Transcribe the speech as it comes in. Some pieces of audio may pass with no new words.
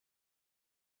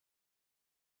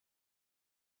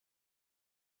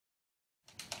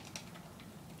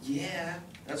Yeah,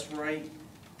 that's right.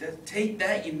 Take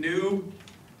that, you noob.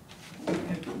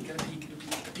 Gotta pee.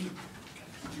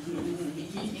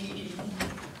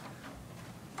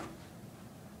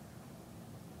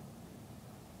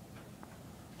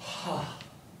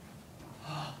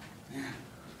 Man.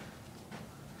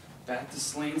 Back to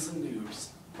slaying some noobs.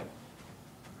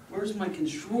 Where's my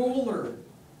controller?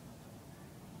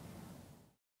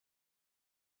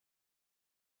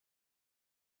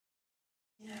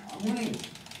 Yeah, I'm winning.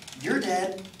 You're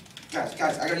dead. Guys,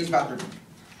 I gotta use the bathroom.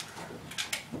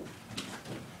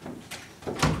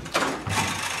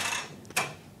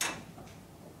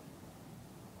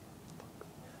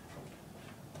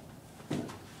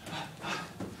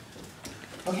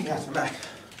 Okay, guys, I'm back.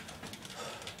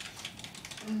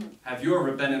 Have you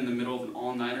ever been in the middle of an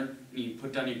all-nighter and you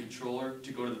put down your controller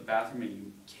to go to the bathroom and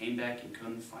you came back and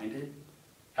couldn't find it?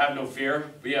 Have no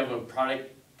fear, we have a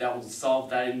product that will solve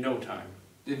that in no time.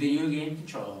 The video game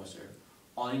controller holster.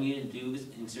 All you need to do is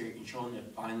insert your controller in the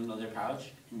final leather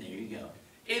pouch, and there you go.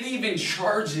 It even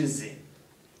charges it.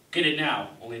 Get it now,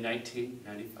 only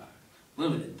 $19.95.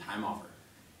 Limited time offer.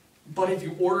 But if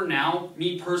you order now,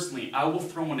 me personally, I will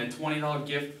throw in a $20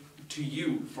 gift to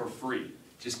you for free.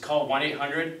 Just call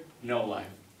 1-800-NO-LIFE.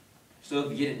 So if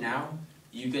you get it now,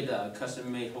 you get a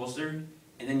custom-made holster,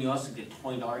 and then you also get a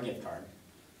 $20 gift card.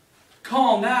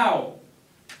 Call now!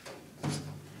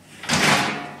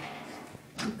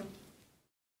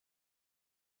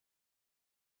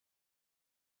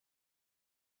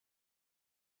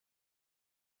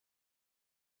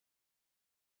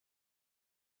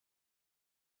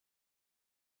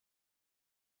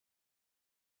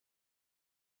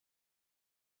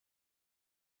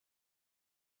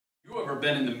 You ever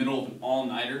been in the middle of an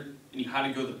all-nighter and you had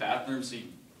to go to the bathroom so you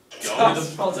go to the...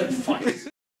 Smells like fire.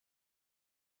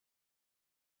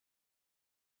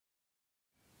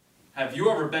 Have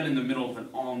you ever been in the middle of an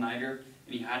all-nighter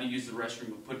and you had to use the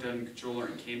restroom but put down your controller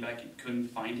and came back and couldn't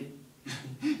find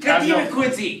it? God damn it,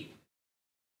 Quincy!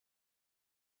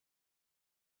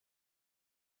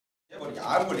 Yeah, buddy,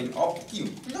 I'm winning. Oh, you.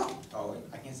 No. Oh, wait,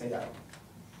 I can't say that.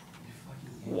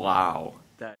 Wow.